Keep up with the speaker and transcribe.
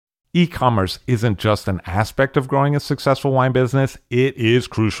E-commerce isn't just an aspect of growing a successful wine business, it is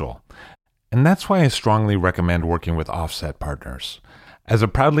crucial. And that's why I strongly recommend working with Offset Partners. As a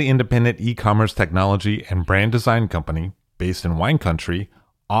proudly independent e-commerce technology and brand design company based in wine country,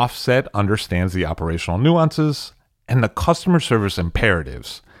 Offset understands the operational nuances and the customer service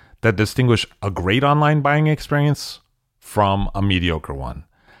imperatives that distinguish a great online buying experience from a mediocre one.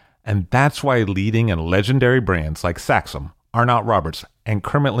 And that's why leading and legendary brands like Saxum, Arnott Roberts, and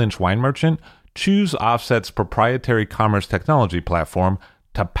Kermit Lynch Wine Merchant choose Offset's proprietary commerce technology platform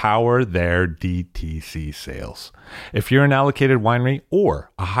to power their DTC sales. If you're an allocated winery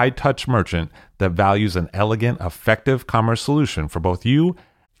or a high-touch merchant that values an elegant, effective commerce solution for both you,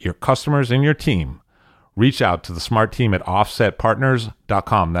 your customers, and your team, reach out to the smart team at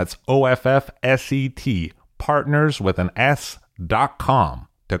offsetpartners.com. That's OFFSET, partners with an S.com,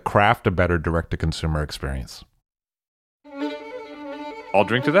 to craft a better direct-to-consumer experience. I'll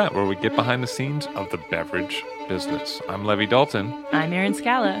drink to that, where we get behind the scenes of the beverage business. I'm Levi Dalton. I'm Erin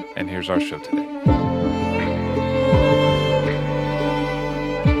Scala. And here's our show today.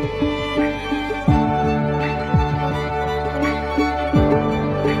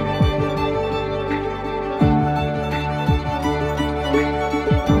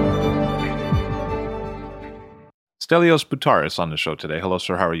 Stellios Boutaris on the show today. Hello,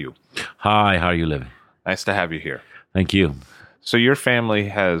 sir. How are you? Hi, how are you, Levi? Nice to have you here. Thank you. So your family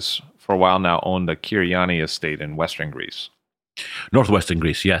has, for a while now, owned the Kyriani estate in western Greece. Northwestern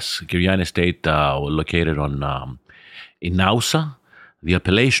Greece, yes. Kyriani estate located on in Nausa, the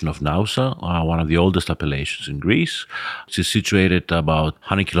appellation of Nausa, one of the oldest appellations in Greece. It's situated about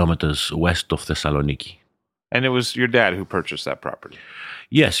 100 kilometers west of Thessaloniki. And it was your dad who purchased that property?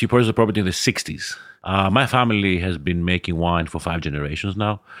 Yes, he purchased the property in the 60s. My family has been making wine for 5 generations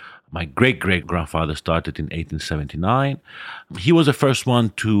now. My great-great-grandfather started in 1879. He was the first one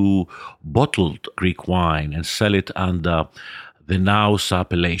to bottle Greek wine and sell it under the Nausa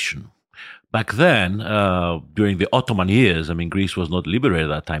appellation. Back then, during the Ottoman years, Greece was not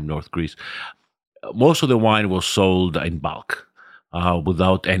liberated at that time, North Greece. Most of the wine was sold in bulk,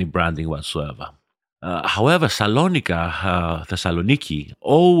 without any branding whatsoever. However, Thessaloniki,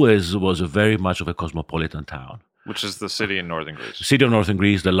 always was very much of a cosmopolitan town. Which is the city in northern Greece. City of northern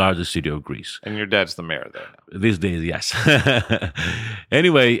Greece, the largest city of Greece. And your dad's the mayor there now. These days, yes.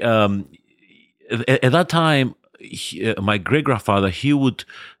 Anyway, at that time, my great-grandfather, he would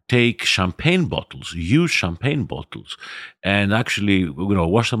take champagne bottles, huge champagne bottles, and actually,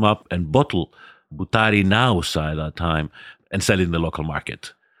 wash them up and bottle Boutari Nausa at that time and sell it in the local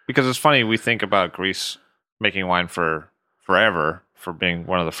market. Because it's funny, we think about Greece making wine for forever, for being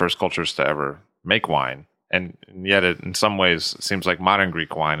one of the first cultures to ever make wine. And yet, in some ways, it seems like modern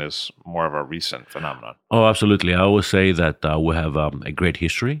Greek wine is more of a recent phenomenon. Oh, absolutely. I always say that we have a great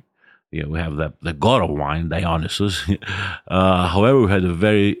history. Yeah, we have the god of wine, Dionysus. However, we had a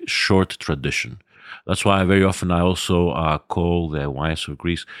very short tradition. That's why very often I also call the wines of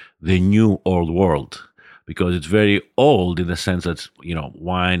Greece the new old world, because it's very old in the sense that,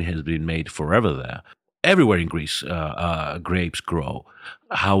 wine has been made forever there. Everywhere in Greece, grapes grow.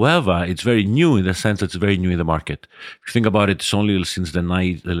 However, it's very new in the sense that it's very new in the market. If you think about it, it's only since the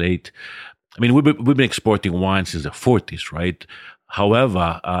late... we've been exporting wine since the 40s, right?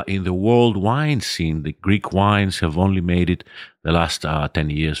 However, in the world wine scene, the Greek wines have only made it the last 10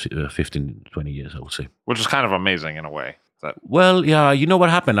 years, 15, 20 years, I would say. Which is kind of amazing in a way. Well, yeah, you know what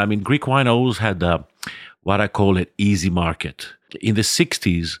happened? Greek wine always had what I call an easy market. In the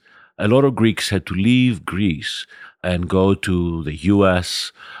 60s, a lot of Greeks had to leave Greece and go to the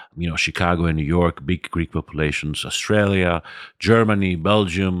U.S., Chicago and New York, big Greek populations, Australia, Germany,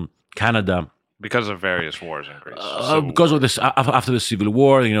 Belgium, Canada. Because of various wars in Greece. Because of this, after the Civil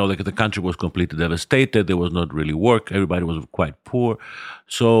War, the country was completely devastated. There was not really work. Everybody was quite poor.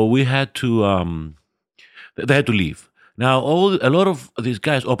 So we had to, they had to leave. Now, a lot of these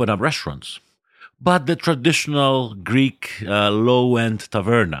guys opened up restaurants. But the traditional Greek low-end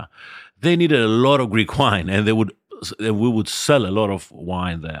taverna, they needed a lot of Greek wine, and we would sell a lot of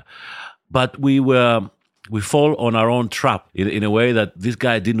wine there. But we fall on our own trap in a way that this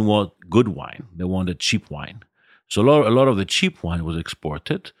guy didn't want good wine; they wanted cheap wine. So a lot of the cheap wine was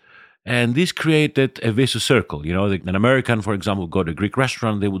exported, and this created a vicious circle. An American, for example, would go to a Greek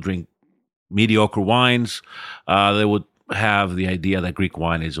restaurant, they would drink mediocre wines. They would have the idea that Greek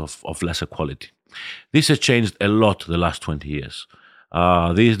wine is of lesser quality. This has changed a lot the last 20 years.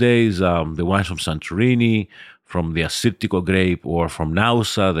 These days, the wines from Santorini, from the Assyrtiko grape, or from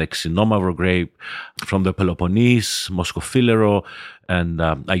Nausa, the Xinomavro grape, from the Peloponnese, Moschofilero, and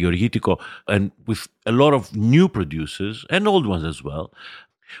Agorgitiko, and with a lot of new producers, and old ones as well,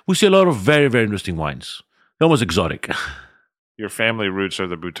 We see a lot of very, very interesting wines. They're almost exotic. Your family roots are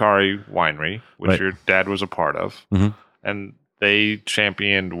the Boutari winery, which Right. your dad was a part of. Mhm. And they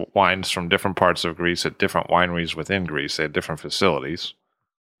championed wines from different parts of Greece at different wineries within Greece. They had different facilities.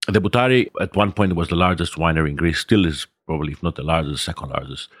 The Boutari, at one point, was the largest winery in Greece. Still is probably, if not the largest, second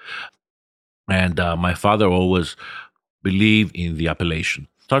largest. And my father always believed in the appellation.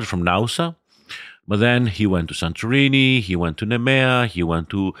 Started from Nausa, but then he went to Santorini, he went to Nemea, he went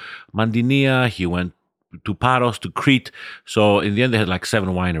to Mandinia, he went to Paros, to Crete. So in the end, they had like 7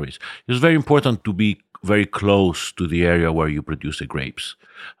 wineries. It was very important to be very close to the area where you produce the grapes.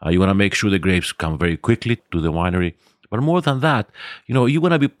 You want to make sure the grapes come very quickly to the winery. But more than that, you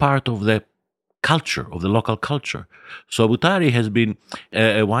want to be part of the culture, of the local culture. So Boutari has been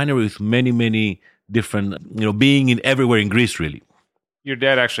a winery with many, many different, being in everywhere in Greece, really. Your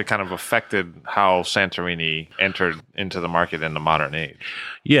dad actually kind of affected how Santorini entered into the market in the modern age.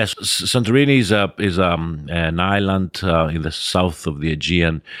 Yes, Santorini is an island in the south of the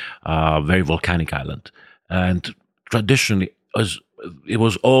Aegean, very volcanic island, and traditionally it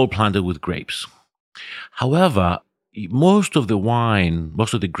was all planted with grapes. However, most of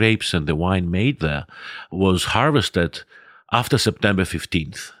the grapes and the wine made there was harvested after September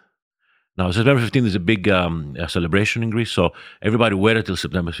 15th. Now, September 15th is a big celebration in Greece, so everybody waited till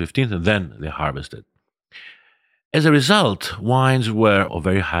September 15th and then they harvested. As a result, wines were of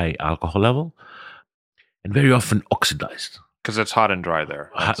very high alcohol level and very often oxidized. Because it's hot and dry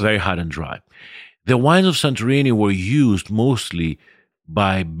there. Very hot and dry. The wines of Santorini were used mostly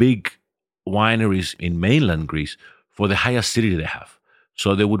by big wineries in mainland Greece for the high acidity they have.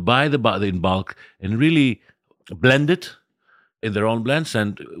 So they would buy the in bulk and really blend it in their own blends.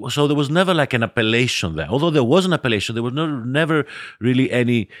 And so there was never like an appellation there. Although there was an appellation, there was never really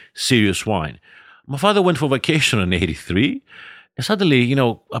any serious wine. My father went for vacation in 1983, and suddenly,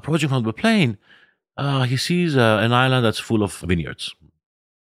 approaching from the plane, he sees an island that's full of vineyards.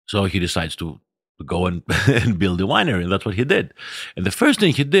 So he decides to go and, and build a winery, and that's what he did. And the first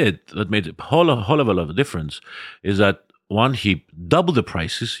thing he did that made a whole of a lot of difference is that, one, he doubled the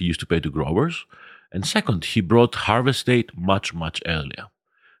prices he used to pay to growers, and second, he brought harvest date much, much earlier.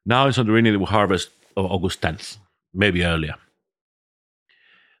 Now in Santorini, they will harvest August 10th, maybe earlier.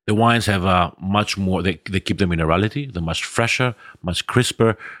 The wines have much more, they keep the minerality, they're much fresher, much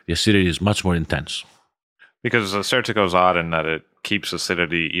crisper, the acidity is much more intense. Because the Certico is odd in that it keeps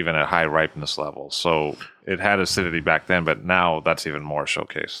acidity even at high ripeness levels. So it had acidity back then, but now that's even more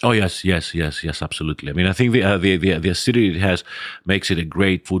showcased. Oh, yes, absolutely. I mean, I think the acidity it has makes it a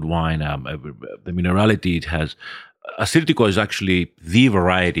great food wine. The minerality it has. Assyrtiko is actually the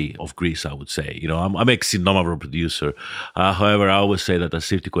variety of Greece, I would say. I'm a Xynomavro producer. However, I always say that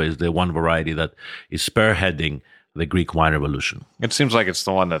Assyrtiko is the one variety that is spearheading the Greek wine revolution. It seems like it's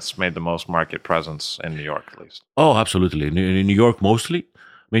the one that's made the most market presence in New York, at least. Oh, absolutely. In New York, mostly. I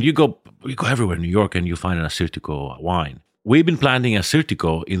mean, you go everywhere in New York and you find an Assyrtiko wine. We've been planting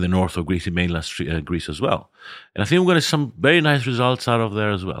Assyrtiko in the north of Greece, in mainland Greece as well. And I think we're going to see some very nice results out of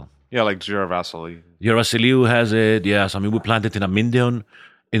there as well. Yeah, like Giravassili. Giravassiliou has it, yes. I mean, we planted in Amindion.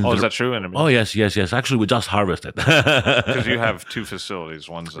 Is that true? Oh, yes. Actually, we just harvested. Because you have 2 facilities.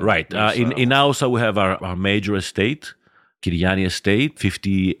 One's right. In Nausa, we have our major estate, Kyriani Estate,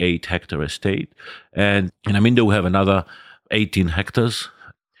 58-hectare estate. And in Amindion, we have another 18 hectares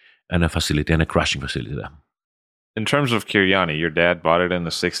and a facility, and a crushing facility there. In terms of Kyriani, your dad bought it in the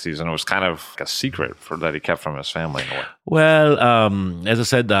 60s, and it was kind of a secret that he kept from his family in a way. Well, as I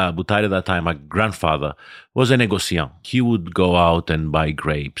said, Boutari at that time, my grandfather was a negociant. He would go out and buy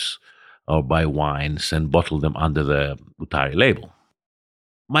grapes or buy wines and bottle them under the Boutari label.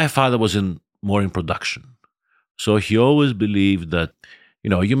 My father was more in production. So he always believed that,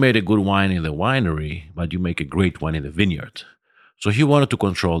 you made a good wine in the winery, but you make a great wine in the vineyard. So he wanted to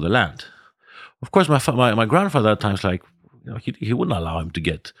control the land. Of course, my grandfather at times, he wouldn't allow him to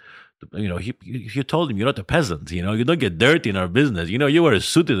get, he told him, you're not a peasant, you don't get dirty in our business. You wear a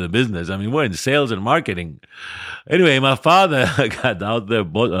suit in the business. I mean, we're in sales and marketing. Anyway, my father got out there,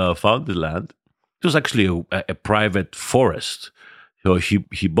 found the land. It was actually a private forest. So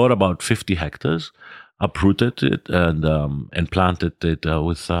he bought about 50 hectares, uprooted it, and planted it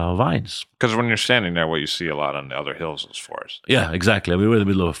with vines. Because when you're standing there, what you see a lot on the other hills is forest. Yeah, exactly. We were in the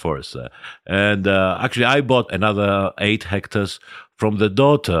middle of a forest there. And actually, I bought another 8 hectares from the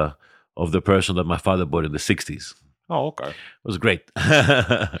daughter of the person that my father bought in the 60s. Oh, okay. It was great.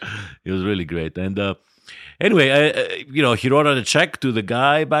 It was really great. And anyway, he wrote out a check to the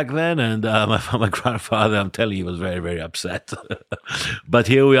guy back then, and my grandfather, I'm telling you, was very, very upset. But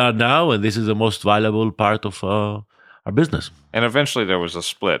here we are now, and this is the most valuable part of our business. And eventually there was a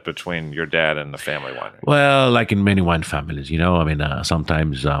split between your dad and the family winery. Well, like in many wine families,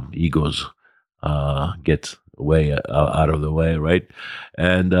 sometimes egos get way out of the way, right?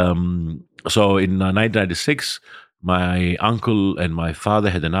 And so in 1996, my uncle and my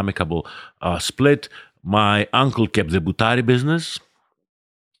father had an amicable split. My uncle kept the Boutari business,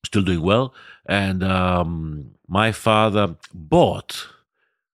 still doing well. And my father bought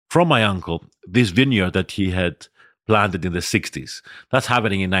from my uncle this vineyard that he had planted in the 60s. That's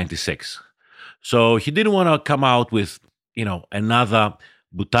happening in 96. So he didn't want to come out with, another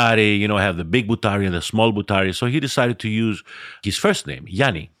Boutari, have the big Boutari and the small Boutari. So he decided to use his first name,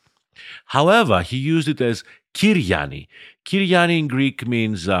 Yanni. However, he used it as Kyriani. Kyriani in Greek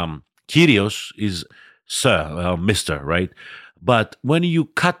means Kyrios is sir, Mr., right? But when you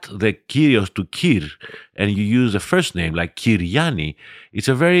cut the Kyrios to Kyr and you use the first name like Kyriani, it's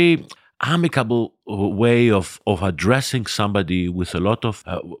a very amicable way of addressing somebody with a lot of,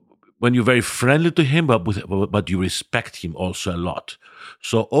 when you're very friendly to him, but you respect him also a lot.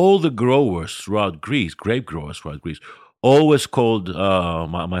 So all the growers throughout Greece, grape growers throughout Greece, always called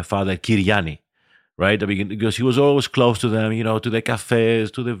my father Kyriani. Right, because he was always close to them, to the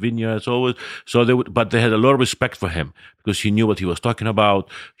cafes, to the vineyards, always. So but they had a lot of respect for him because he knew what he was talking about.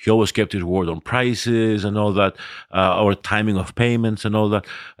 He always kept his word on prices and all that, or timing of payments and all that.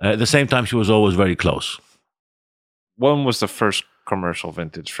 At the same time, he was always very close. When was the first commercial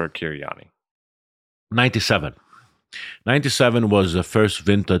vintage for Kyriani? 97. 97 was the first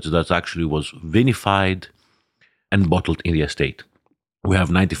vintage that actually was vinified and bottled in the estate. We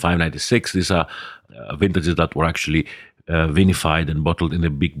have 95, 96. These are vintages that were actually vinified and bottled in the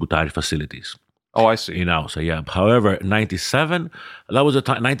big Boutari facilities. Oh, I see. So yeah. However, 97, that was the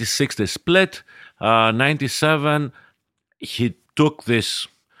time. 96, they split. 97, he took this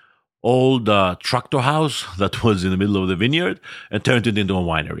old tractor house that was in the middle of the vineyard and turned it into a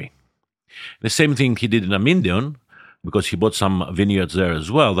winery. The same thing he did in Amindion, because he bought some vineyards there as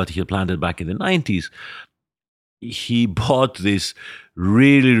well that he had planted back in the 90s. He bought this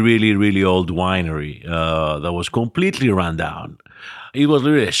really, really, really old winery that was completely run down. It was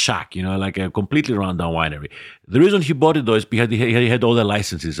really a shack, like a completely run down winery. The reason he bought it, though, is because he had all the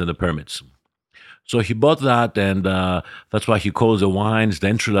licenses and the permits. So he bought that, and that's why he calls the wines, the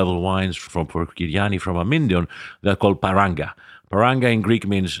entry-level wines for Kyriani from Amindion, they're called Paranga. Paranga in Greek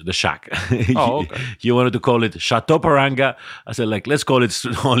means the shack. Oh, okay. He wanted to call it Chateau Paranga. I said, let's call it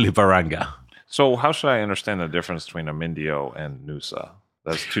only Paranga. So how should I understand the difference between Amindio and Nusa?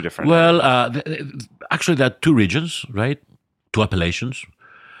 That's two different. Well, actually, there are two regions, right? Two appellations.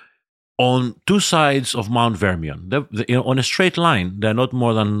 On two sides of Mount Vermion, on a straight line, they're not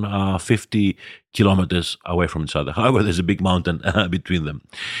more than 50 kilometers away from each other. However, there's a big mountain between them.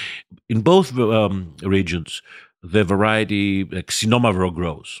 In both regions, the variety Xinomavro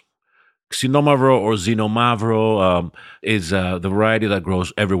grows. Xinomavro or Zinomavro is the variety that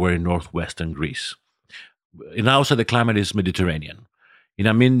grows everywhere in northwestern Greece. In Aousa, the climate is Mediterranean. In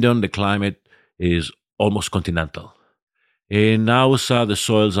Amindion, the climate is almost continental. In Aousa, the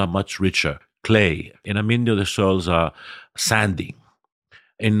soils are much richer, clay. In Amindion, the soils are sandy.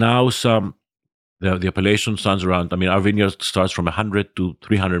 In Aousa, the appellation stands around, our vineyard starts from 100 to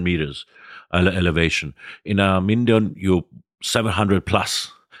 300 meters elevation. In Amindion, you're 700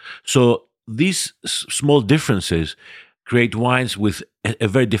 plus. So these small differences create wines with a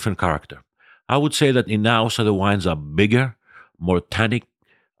very different character. I would say that in Aousa, the wines are bigger, more tannic,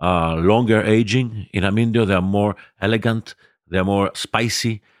 longer aging. In Amindio, they're more elegant, they're more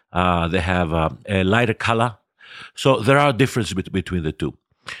spicy, they have a lighter color. So there are differences between the two.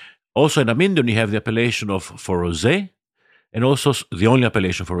 Also in Amindion, you have the appellation for rosé, and also the only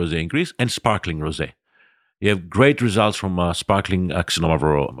appellation for rosé in Greece, and sparkling rosé. You have great results from sparkling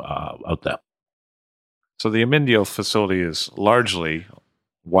Xinomavro out there. So the Amindio facility is largely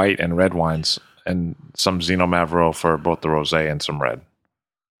white and red wines, and some Zinomavro for both the rosé and some red.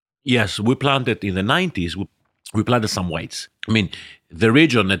 Yes, we planted in the 90s. We planted some whites. The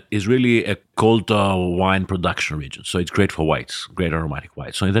region is really a cold wine production region, so it's great for whites, great aromatic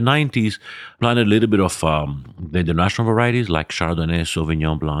whites. So in the 90s, planted a little bit of the international varieties like Chardonnay,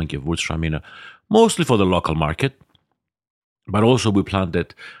 Sauvignon Blanc, Gewürztraminer, mostly for the local market. But also we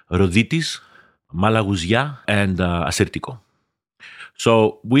planted Rhoditis, Malagousia, and Assyrtiko.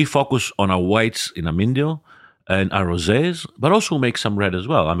 So we focus on our whites in Amindio and our rosés, but also make some red as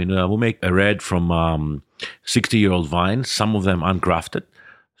well. We make a red from 60-year-old vines, some of them ungrafted.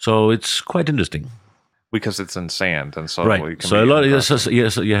 So it's quite interesting. Because it's in sand, and so right. So a lot, yes,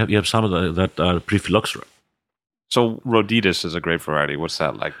 you have some of that are pre-phylloxera. So Rhoditis is a great variety. What's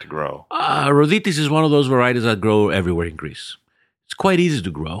that like to grow? Rhoditis is one of those varieties that grow everywhere in Greece. It's quite easy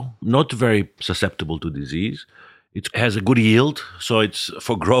to grow, not very susceptible to disease. It has a good yield, so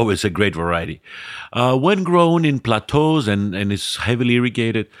for grow, it's a great variety. When grown in plateaus and is heavily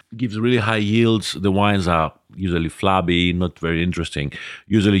irrigated, gives really high yields. The wines are usually flabby, not very interesting,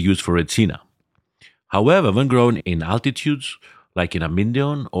 usually used for Retsina. However, when grown in altitudes, like in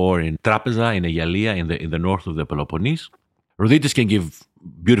Amyndion or in Trapeza, in Aealia, in the north of the Peloponnese, Rhoditis can give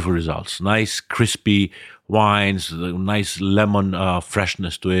beautiful results. Nice, crispy wines, nice lemon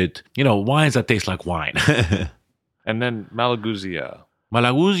freshness to it. Wines that taste like wine. And then Malagousia.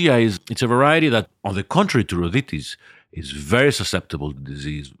 Malagousia it's a variety that, on the contrary to Rhoditis, is very susceptible to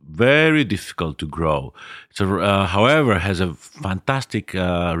disease, very difficult to grow. However, has a fantastic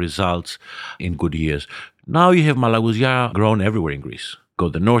results in good years. Now you have Malagousia grown everywhere in Greece. Go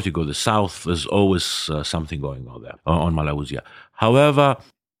to the north, you go to the south, there's always something going on there on Malagousia. However,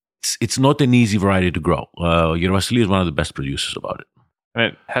 it's not an easy variety to grow. Vasily is one of the best producers about it. And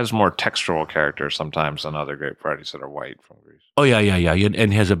it has more textural character sometimes than other grape varieties that are white from Greece. Oh, yeah.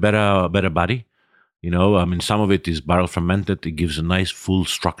 And has a better body. Some of it is barrel fermented. It gives a nice full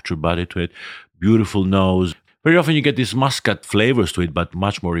structured body to it. Beautiful nose. Very often you get these muscat flavors to it, but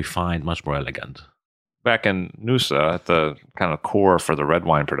much more refined, much more elegant. Back in Nusa, at the kind of core for the red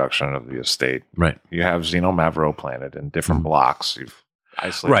wine production of the estate, right? You have Xinomavro planted in different blocks. You've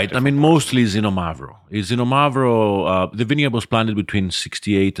isolated. Right. Mostly Xinomavro. Xinomavro, the vineyard was planted between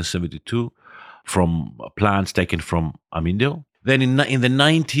 68 and 72 from plants taken from Amyndio. Then in the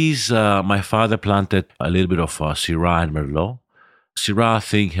 90s, my father planted a little bit of Syrah and Merlot. Syrah, I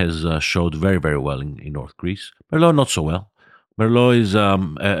think, has showed very, very well in North Greece. Merlot, not so well. Merlot is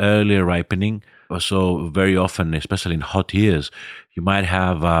earlier ripening. So very often, especially in hot years, you might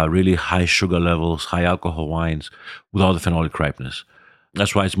have really high sugar levels, high alcohol wines without the phenolic ripeness.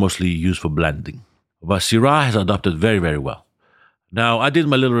 That's why it's mostly used for blending. But Syrah has adopted very, very well. Now, I did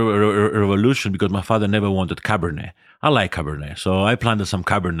my little revolution because my father never wanted Cabernet. I like Cabernet, so I planted some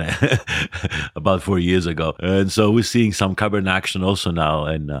Cabernet about 4 years ago, and so we're seeing some Cabernet action also now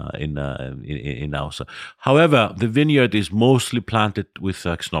in Nausa. However, the vineyard is mostly planted with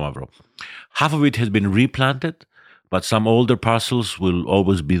Xinomavro. Half of it has been replanted, but some older parcels will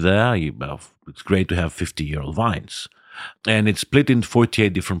always be there. It's great to have 50-year-old vines, and it's split in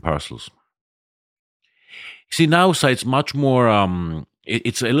 48 different parcels. See, Nausa, it's much more.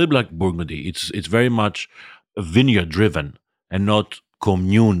 It's a little bit like Burgundy. It's very much vineyard-driven and not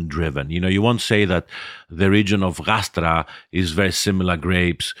commune-driven. You won't say that the region of Gastra is very similar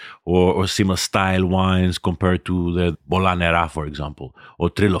grapes or similar style wines compared to the Bolanera, for example, or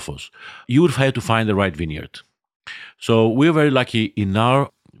Trilofos. You would have to find the right vineyard. So we're very lucky in our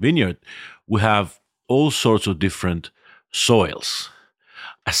vineyard. We have all sorts of different soils,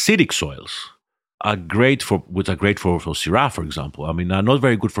 acidic soils. Are great for Syrah, for example. Are not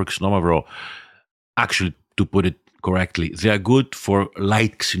very good for Xinomavro. Actually, to put it correctly, they are good for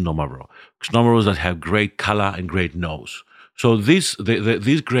light Xinomavro. Xinomavros that have great color and great nose. So these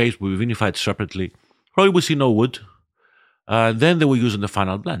grapes will be vinified separately. Probably will see no wood. Then they will use in the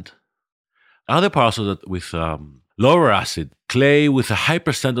final blend. Other parcels that with lower acid, clay with a high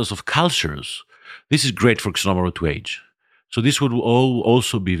percentage of cultures. This is great for Xinomavro to age. So this would all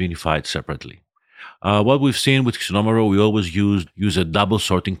also be vinified separately. What we've seen with Xinomavro, we always use a double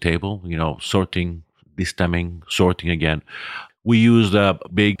sorting table, sorting, destemming, sorting again. We use the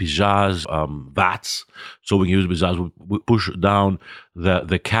big Pijaz vats. So we use Pijaz, we push down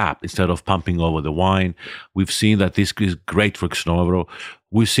the cap instead of pumping over the wine. We've seen that this is great for Xinomavro.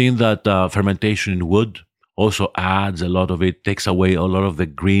 We've seen that fermentation in wood also adds a lot of it, takes away a lot of the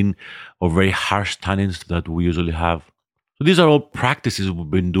green or very harsh tannins that we usually have. So these are all practices we've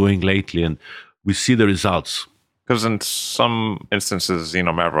been doing lately, and we see the results. Because in some instances,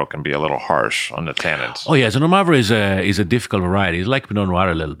 Xinomavro can be a little harsh on the tannins. Oh, yeah. Xinomavro is a difficult variety. It's like Pinot Noir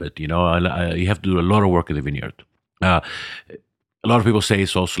a little bit, You have to do a lot of work in the vineyard. A lot of people say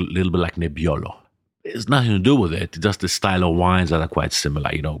it's also a little bit like Nebbiolo. It's nothing to do with it. It's just the style of wines that are quite similar,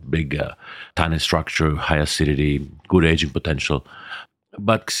 big tannin structure, high acidity, good aging potential.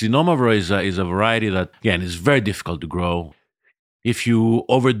 But Xinomavro is a variety that, again, is very difficult to grow. If you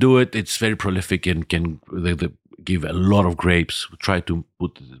overdo it, it's very prolific and can give a lot of grapes. We try to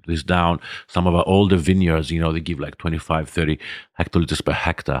put this down. Some of our older vineyards, they give like 25, 30 hectoliters per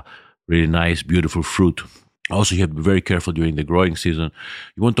hectare. Really nice, beautiful fruit. Also, you have to be very careful during the growing season.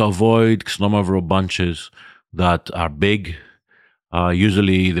 You want to avoid Xinomavro bunches that are big.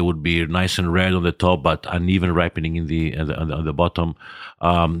 Usually, they would be nice and red on the top, but uneven ripening on the bottom.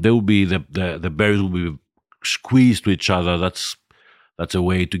 They will be the berries will be squeeze to each other. That's a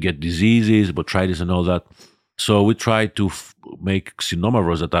way to get diseases, botrytis, and all that. So we try to make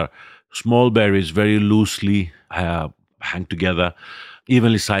cynomavores that are small berries, very loosely hang together,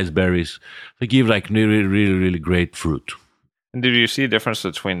 evenly sized berries. They give like really, really, really great fruit. And did you see a difference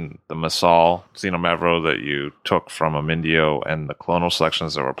between the Massal Xenomavro that you took from Amindio and the clonal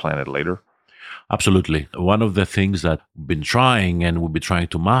selections that were planted later? Absolutely. One of the things that we've been trying and we'll be trying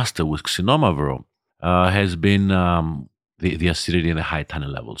to master with Xenomavro has been the acidity and the high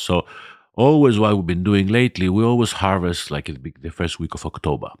tannin level. So always what we've been doing lately, we always harvest like the first week of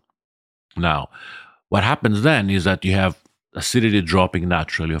October. Now, what happens then is that you have acidity dropping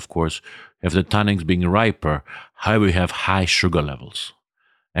naturally, of course. You have the tannins being riper. However, you have high sugar levels.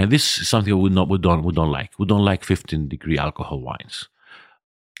 And this is something we don't like. We don't like 15-degree alcohol wines.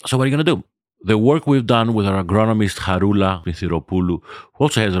 So what are you going to do? The work we've done with our agronomist Harula Mithiropoulou, who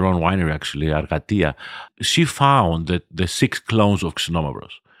also has her own winery actually, Arkatia, she found that the 6 clones of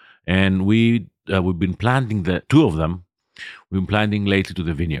Xenomavros. And we've been planting the 2 of them. We've been planting lately to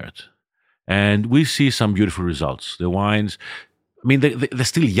the vineyard. And we see some beautiful results. The wines, I mean, they're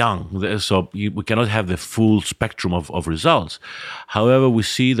still young, so we cannot have the full spectrum of results. However, we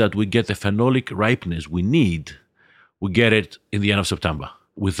see that we get the phenolic ripeness we need. We get it in the end of September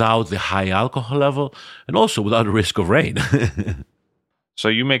without the high alcohol level and also without the risk of rain. So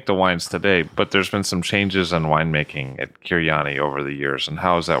you make the wines today, but there's been some changes in winemaking at Kyriani over the years. And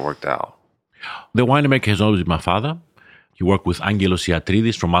how has that worked out? The winemaker has always been my father. He worked with Angelos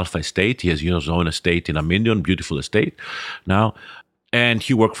Iatridis from Alpha Estate. He has his own estate in Amindion, beautiful estate now. And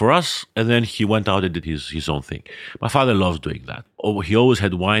he worked for us, and then he went out and did his own thing. My father loves doing that. He always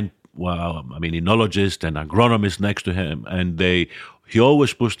had enologists and agronomists next to him, and he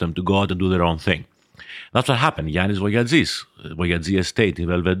always pushed them to go out and do their own thing. That's what happened. Yannis Voyadzi Estate in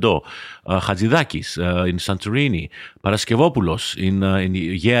Velvedo, Hadzidakis in Santorini, Paraskevopoulos in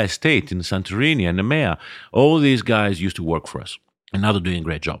Yea Estate in Santorini and Nemea. All these guys used to work for us. And now they're doing a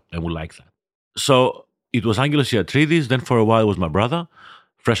great job, and we like that. So it was Angelos Iatridis. Then for a while it was my brother,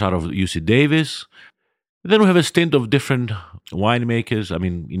 fresh out of UC Davis. Then we have a stint of different winemakers,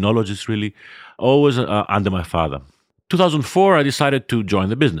 enologists really, always under my father. 2004, I decided to join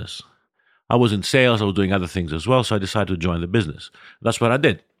the business. I was in sales, I was doing other things as well, so I decided to join the business. That's what I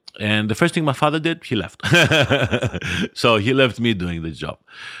did. And the first thing my father did, he left. So he left me doing the job.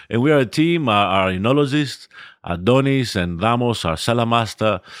 And we are a team, our enologists, Adonis and Damos, our cellar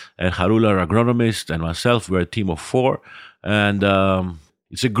master, and Harula, our agronomist, and myself, we're a team of 4. And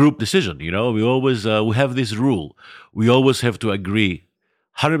it's a group decision, we always, we have this rule. We always have to agree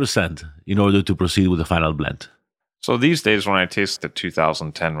 100% in order to proceed with the final blend. So these days, when I taste the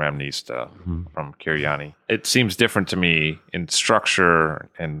 2010 Ramnista from Kyriani, it seems different to me in structure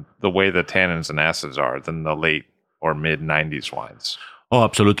and the way the tannins and acids are than the late or mid-90s wines. Oh,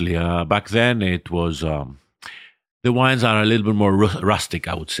 absolutely. Back then, it was the wines are a little bit more rustic,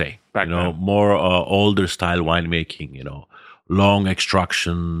 I would say. Back then. More older style winemaking. Long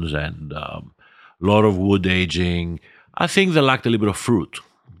extractions and a lot of wood aging. I think they lacked a little bit of fruit.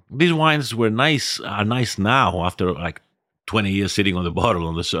 These wines are nice now after like 20 years sitting on the bottle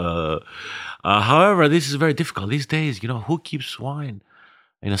on this. However, this is very difficult these days. Who keeps wine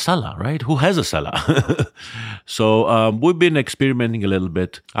in a cellar, right? Who has a cellar? So we've been experimenting a little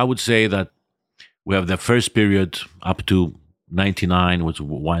bit. I would say that we have the first period up to 99 with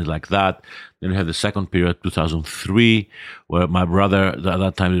wines like that. Then we have the second period, 2003, where my brother at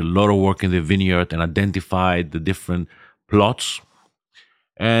that time did a lot of work in the vineyard and identified the different plots.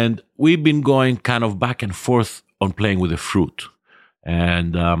 And we've been going kind of back and forth on playing with the fruit.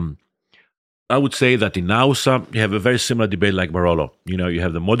 And I would say that in Nausa, you have a very similar debate like Barolo. You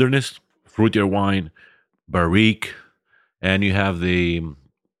have the modernist, fruitier wine, barrique, and you have the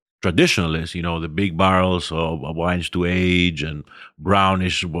traditionalists, the big barrels of wines to age and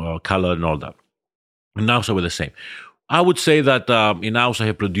brownish color and all that. In Nausa, we're the same. I would say that in Nausa, you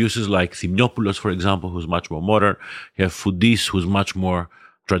have producers like Thimiopoulos, for example, who's much more modern. You have Foudis, who's much more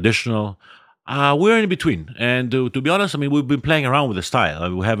traditional. We're in between. And to be honest, we've been playing around with the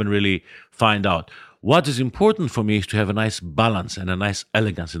style. We haven't really found out. What is important for me is to have a nice balance and a nice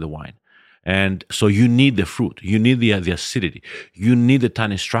elegance in the wine. And so you need the fruit. You need the acidity. You need the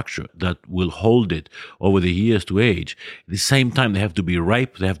tannin structure that will hold it over the years to age. At the same time, they have to be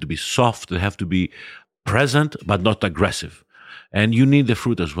ripe. They have to be soft. They have to be present, but not aggressive. And you need the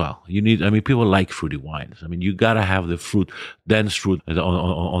fruit as well. People like fruity wines. You gotta have the fruit, dense fruit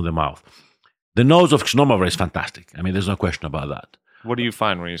on the mouth. The nose of Xenomavro is fantastic. There's no question about that. What do you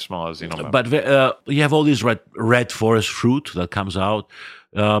find when you smell a Xeno Mavro? But you have all this red forest fruit that comes out.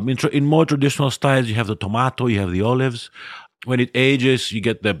 In more traditional styles, you have the tomato, you have the olives. When it ages, you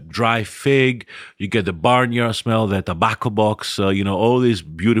get the dry fig, you get the barnyard smell, the tobacco box, all these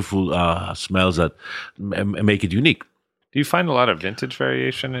beautiful smells that make it unique. Do you find a lot of vintage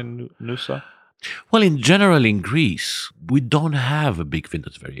variation in Noosa? Well, in general, in Greece, we don't have a big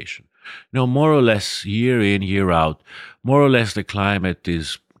vintage variation. More or less, year in, year out, more or less the climate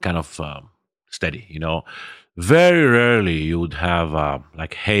is kind of steady, Very rarely you would have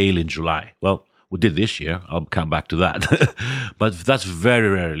like hail in July. Well, we did this year. I'll come back to that. But that's very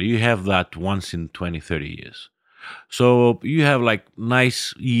rarely. You have that once in 20, 30 years. So you have like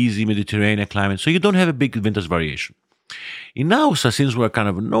nice, easy Mediterranean climate. So you don't have a big vintage variation. In Nausa, since we're kind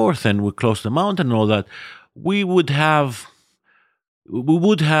of north and we're close to the mountain and all that, we would have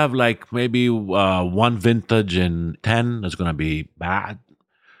like maybe one vintage in 10 that's going to be bad.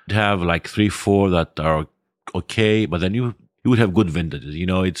 You'd have like 3, 4 that are okay, but then you would have good vintages.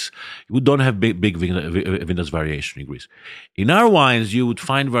 We don't have big vintage variation in Greece. In our wines, you would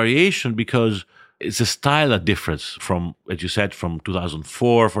find variation because it's a style that differs from, as you said, from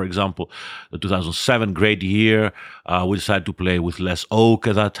 2004, for example, the 2007, great year. We decided to play with less oak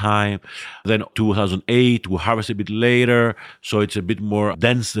at that time. Then 2008, we harvested a bit later, so it's a bit more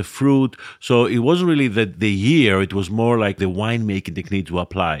dense, the fruit. So it wasn't really the year, it was more like the winemaking techniques we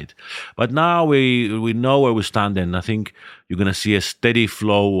applied. But now we know where we stand, and I think you're going to see a steady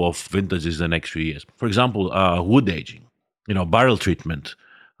flow of vintages the next few years. For example, wood aging, barrel treatment.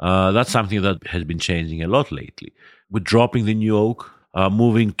 That's something that has been changing a lot lately. We're dropping the new oak,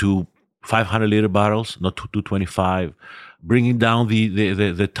 moving to 500-liter barrels, not 225, bringing down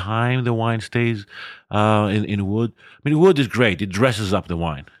the time the wine stays in wood. I mean, wood is great. It dresses up the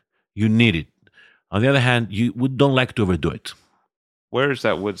wine. You need it. On the other hand, we don't like to overdo it. Where is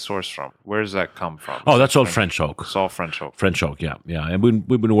that wood sourced from? Where does that come from? Oh, that's all French oak. It's all French oak. French oak, yeah. And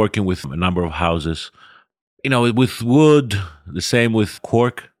we've been working with a number of houses. With wood, the same with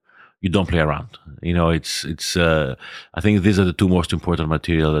cork. You don't play around. It's. I think these are the two most important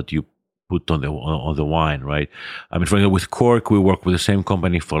material that you put on the wine, right? I mean, for example, with cork, we work with the same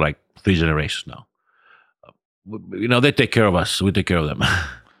company for like 3 generations now. They take care of us. We take care of them.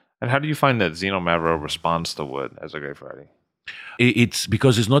 And how do you find that Xeno Mavro responds to wood as a grape variety? It's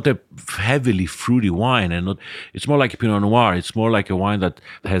because it's not a heavily fruity wine, and it's more like a Pinot Noir. It's more like a wine that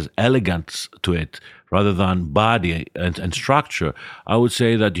has elegance to it rather than body and structure. I would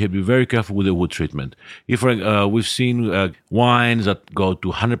say that you have to be very careful with the wood treatment. If we've seen wines that go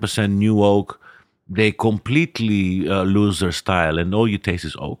to 100% new oak, they completely lose their style, and all you taste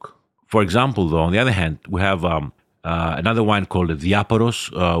is oak. For example, though, on the other hand, we have another wine called the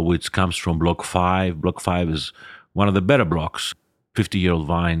Diaporos, which comes from Block 5. Block 5 is one of the better blocks, 50-year-old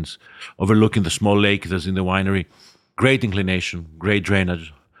vines, overlooking the small lake that's in the winery. Great inclination, great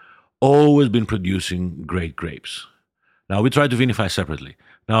drainage, always been producing great grapes. Now, we try to vinify separately.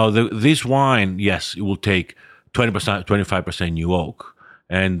 Now, this wine, yes, it will take 20%, 25% new oak,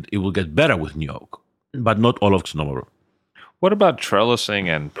 and it will get better with new oak, but not all of Xeno Mavro. What about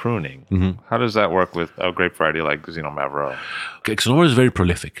trellising and pruning? Mm-hmm. How does that work with a grape variety like Xeno Mavro? Xeno Mavro is very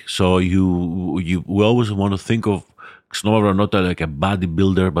prolific, so we always want to think of Xeno Mavro not like a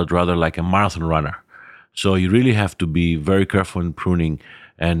bodybuilder, but rather like a marathon runner. So you really have to be very careful in pruning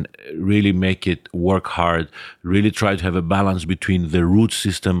and really make it work hard, really try to have a balance between the root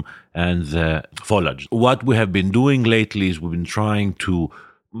system and the foliage. What we have been doing lately is we've been trying to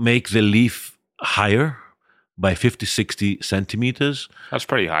make the leaf higher by 50, 60 centimeters. That's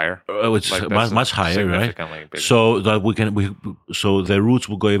pretty higher. It's much higher, right? Bigger. So that so the roots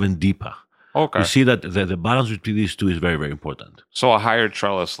will go even deeper. Okay. You see that the balance between these two is very, very important. So a higher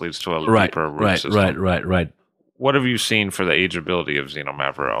trellis leads to a deeper root system. Right. What have you seen for the ageability of Xeno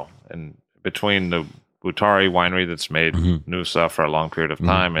Mavro? And between the Boutaris winery that's made Noosa for a long period of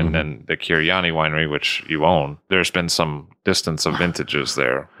time and then the Kyriani winery, which you own, there's been some distance of vintages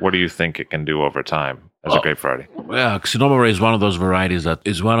there. What do you think it can do over time as a grape variety? Yeah, Xeno Mavro is one of those varieties that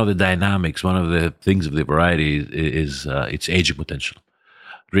is one of the dynamics, one of the things of the variety is its aging potential.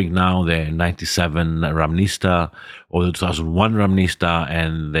 Drink now the 97 Ramnista or the 2001 Ramnista,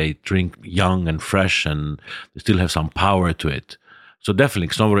 and they drink young and fresh, and they still have some power to it. So definitely,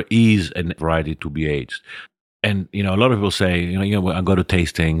 Xeno Mavro is a variety to be aged. And, a lot of people say, I go to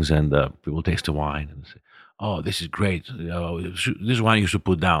tastings and people taste the wine and say, oh, this is great. This wine you should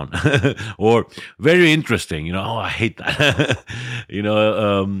put down. Or very interesting, oh, I hate that.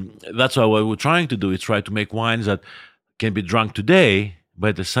 That's why what we're trying to do is try to make wines that can be drunk today,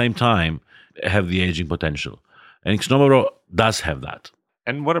 but at the same time have the aging potential. And Xnomavro does have that.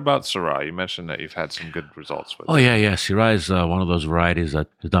 And what about Syrah? You mentioned that you've had some good results with Oh, it. yeah. Syrah is one of those varieties that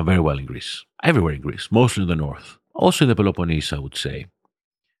has done very well in Greece. Everywhere in Greece, mostly in the north. Also in the Peloponnese, I would say.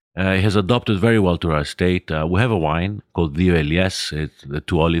 It has adopted very well to our estate. We have a wine called Dio Elias. It's the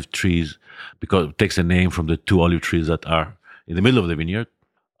two olive trees, because it takes the name from the two olive trees that are in the middle of the vineyard.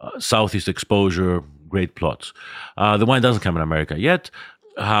 Southeast exposure, great plots. The wine doesn't come in America yet.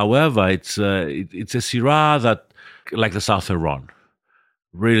 However, it's a Syrah that, like the Southern Rhone,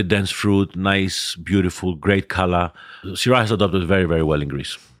 really dense fruit, nice, beautiful, great color. Syrah has adopted very, very well in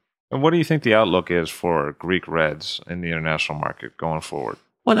Greece. And what do you think the outlook is for Greek reds in the international market going forward?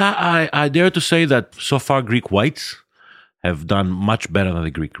 Well, I dare to say that so far Greek whites have done much better than the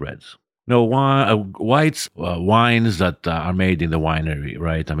Greek reds. Whites, wines that are made in the winery,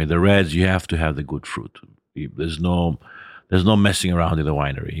 right? I mean, the reds, you have to have the good fruit. There's no messing around in the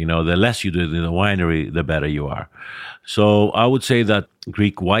winery. The less you do it in the winery, the better you are. So I would say that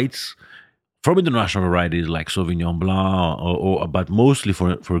Greek whites, from international varieties like Sauvignon Blanc, but mostly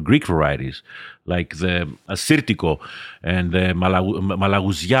for Greek varieties like the Assyrtiko and the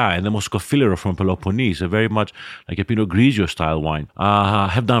Malagousia and the Moscofilero from Peloponnese, very much like a Pinot Grigio style wine,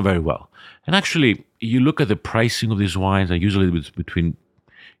 have done very well. And actually, you look at the pricing of these wines, and usually it's between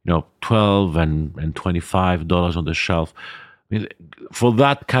 $12 and $25 on the shelf. I mean, for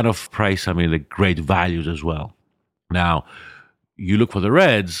that kind of price, I mean, they're great values as well. Now, you look for the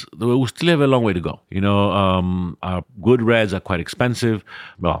reds, we still have a long way to go. Our good reds are quite expensive.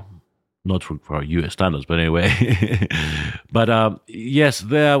 Well, not for our US standards, but anyway. But yes,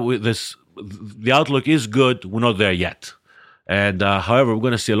 the outlook is good. We're not there yet. And however, we're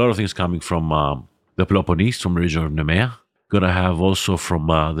going to see a lot of things coming from the Peloponnese, from the region of Nemea. Going to have also from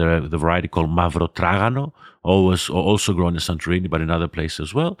the variety called Mavrotragano, also grown in Santorini, but in other places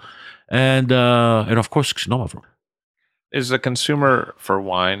as well. And of course, Xnomavro. Is the consumer for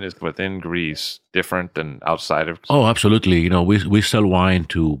wine within Greece different than outside of? Oh, absolutely. We sell wine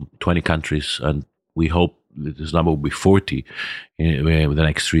to 20 countries, and we hope that this number will be 40 in the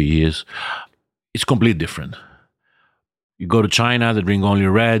next 3 years. It's completely different. You go to China, they drink only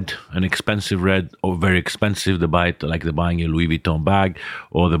red, an expensive red, or very expensive. They buy it like they're buying a Louis Vuitton bag,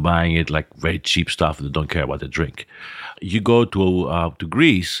 or they're buying it like very cheap stuff. They don't care about the drink. You go to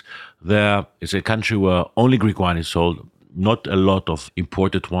Greece, there is a country where only Greek wine is sold. Not a lot of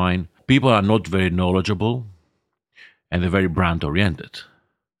imported wine. People are not very knowledgeable, and they're very brand oriented.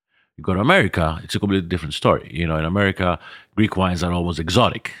 You go to America, it's a completely different story. In America, Greek wines are almost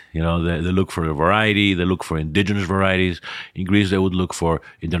exotic. They look for a variety, they look for indigenous varieties. In Greece, they would look for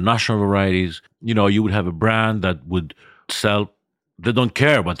international varieties. You would have a brand that would sell. They don't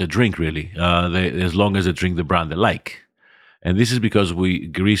care about the drink really, as long as they drink the brand they like. And this is because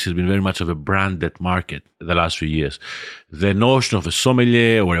Greece has been very much of a branded market the last few years. The notion of a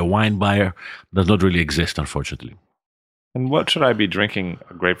sommelier or a wine buyer does not really exist, unfortunately. And what should I be drinking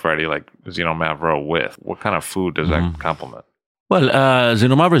a grape variety like Xnomavro with? What kind of food does that complement? Well,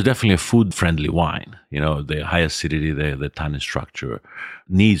 Xnomavro is definitely a food-friendly wine. The high acidity, the tannin structure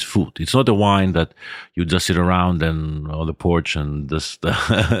needs food. It's not a wine that you just sit around on the porch and just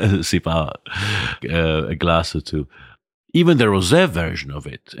sip out a glass or two. Even the rosé version of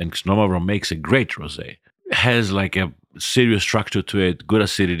it, and Xnomavro makes a great rosé, has like a serious structure to it, good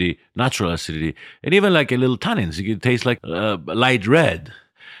acidity, natural acidity, and even like a little tannins. It tastes like light red.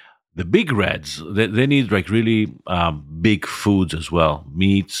 The big reds, they need like really big foods as well.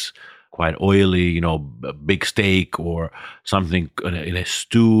 Meats, quite oily, a big steak or something in a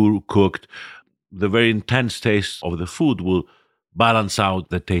stew cooked. The very intense taste of the food will balance out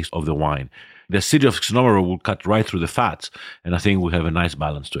the taste of the wine. The acidity of Xnomavro will cut right through the fats, and I think we'll have a nice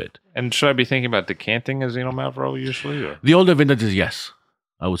balance to it. And should I be thinking about decanting a Xnomavro usually? Or? The older vintages, yes.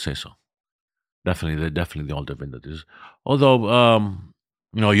 I would say so. Definitely the older vintages. Although,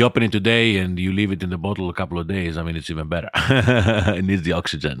 you open it today and you leave it in the bottle a couple of days, I mean, it's even better. It needs the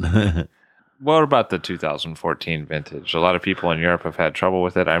oxygen. What about the 2014 vintage? A lot of people in Europe have had trouble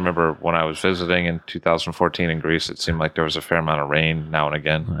with it. I remember when I was visiting in 2014 in Greece, it seemed like there was a fair amount of rain now and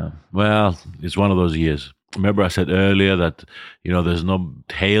again. Yeah. Well, it's one of those years. Remember I said earlier that, there's no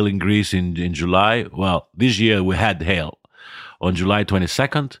hail in Greece in July? Well, this year we had hail. On July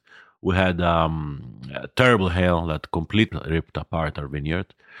 22nd, we had a terrible hail that completely ripped apart our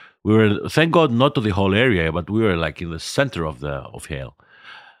vineyard. We were, thank God, not to the whole area, but we were like in the center of hail.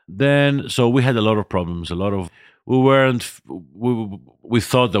 Then, so we had a lot of problems. We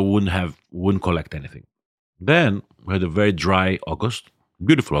thought that we wouldn't collect anything. Then we had a very dry August,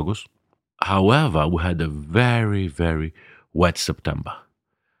 beautiful August. However, we had a very, very wet September.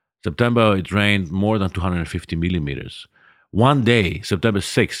 September, it rained more than 250 millimeters. One day, September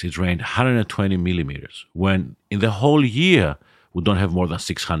 6th, it rained 120 millimeters, when in the whole year, we don't have more than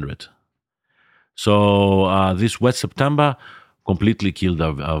 600. So this wet September completely killed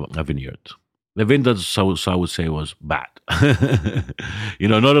our vineyard. The vintage, I would say, was bad. Not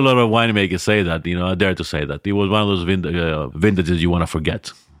a lot of winemakers say that. I dare to say that. It was one of those vintages you want to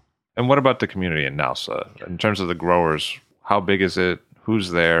forget. And what about the community in Nausa? In terms of the growers, how big is it?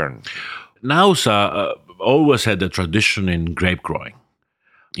 Who's there? And Nausa always had a tradition in grape growing.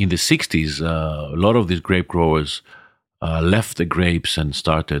 In the 60s, a lot of these grape growers left the grapes and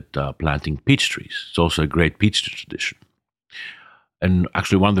started planting peach trees. It's also a great peach tree tradition. And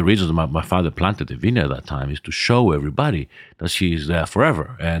actually, one of the reasons my father planted a vineyard at that time is to show everybody that she is there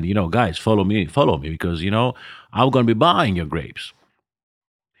forever. And, guys, follow me, because, I'm going to be buying your grapes.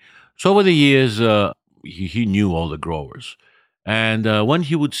 So over the years, he knew all the growers. And when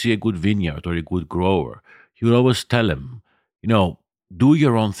he would see a good vineyard or a good grower, he would always tell him, do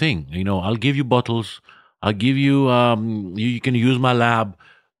your own thing. I'll give you bottles. I'll give you, you can use my lab,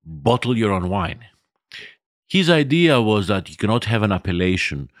 bottle your own wine. His idea was that you cannot have an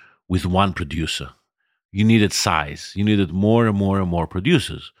appellation with one producer. You needed size. You needed more and more and more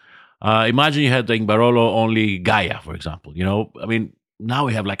producers. Imagine you had in Barolo only Gaia, for example. Now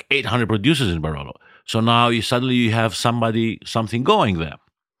we have like 800 producers in Barolo. So now you suddenly have something going there.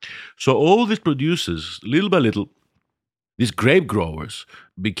 So all these producers, little by little, these grape growers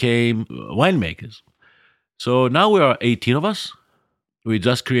became winemakers. So now we are 18 of us. We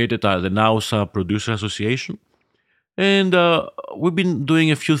just created the Nausa Producer Association. And we've been doing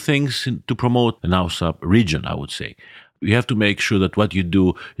a few things to promote the Nausa region, I would say. You have to make sure that what you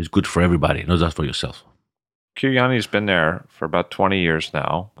do is good for everybody, not just for yourself. Kyriani's been there for about 20 years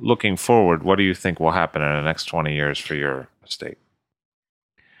now. Looking forward, what do you think will happen in the next 20 years for your estate?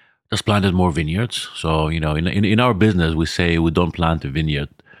 Just planted more vineyards. So, in our business, we say we don't plant a vineyard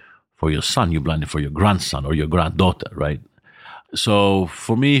for your son, you plant it for your grandson or your granddaughter, right? So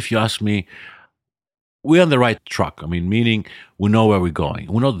for me, if you ask me, we're on the right track. Meaning we know where we're going.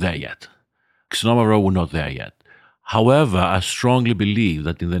 We're not there yet. Xenoma, we're not there yet. However, I strongly believe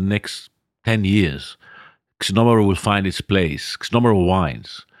that in the next 10 years, Xenoma will find its place. Xenoma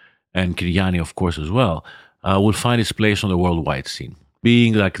wines, and Kyriani, of course, as well, will find its place on the worldwide scene,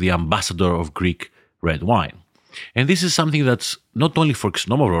 being like the ambassador of Greek red wine. And this is something that's not only for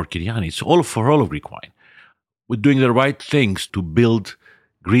Xenoma or Kyriani, it's for all of Greek wine. We're doing the right things to build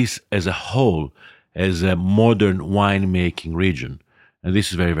Greece as a whole, as a modern winemaking region. And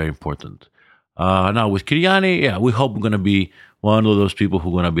this is very, very important. Now with Kyriani, we hope we're going to be one of those people who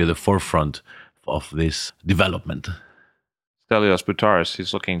are going to be at the forefront of this development. Stellios Boutaris,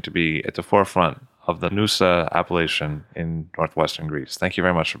 he's looking to be at the forefront of the Nousa appellation in northwestern Greece. Thank you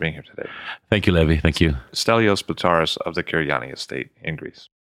very much for being here today. Thank you, Levi. Thank you. Stellios Boutaris of the Kyriani estate in Greece.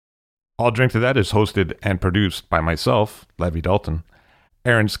 I'll Drink to That is hosted and produced by myself, Levi Dalton.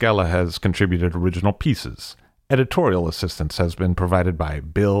 Aaron Scala has contributed original pieces. Editorial assistance has been provided by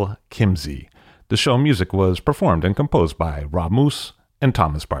Bill Kimsey. The show music was performed and composed by Rob Moose and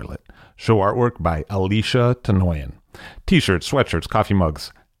Thomas Bartlett. Show artwork by Alicia Tenoyan. T-shirts, sweatshirts, coffee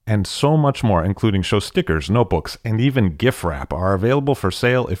mugs, and so much more, including show stickers, notebooks, and even gift wrap, are available for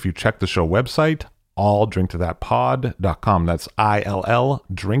sale if you check the show website, illdrinktothatpod.com. That's ILL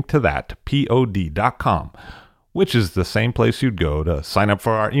drinktothatpod.com, which is the same place you'd go to sign up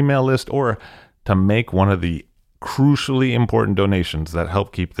for our email list or to make one of the crucially important donations that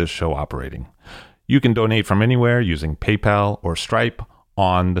help keep this show operating. You can donate from anywhere using PayPal or Stripe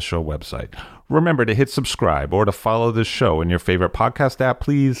on the show website. Remember to hit subscribe or to follow this show in your favorite podcast app,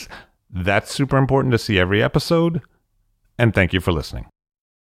 please. That's super important to see every episode. And thank you for listening.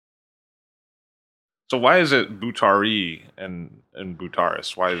 So why is it Boutari and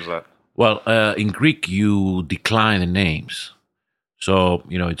Boutaris? Why is that? Well, in Greek, you decline the names. So,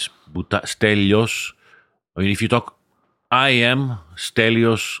 it's Stellios. If you talk, I am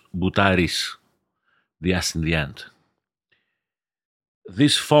Stellios Boutaris, the S in the end.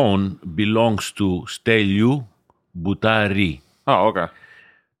 This phone belongs to Stelliou Boutari. Oh, okay.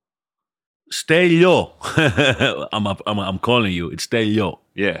 Stellio. I'm calling you. It's Stellio.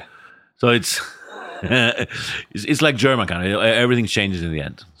 Yeah. So it's like German kind of. Everything changes in the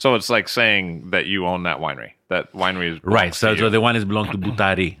end. So it's like saying that you own that winery. That winery is right. So the wine is belong to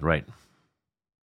Boutari. Right.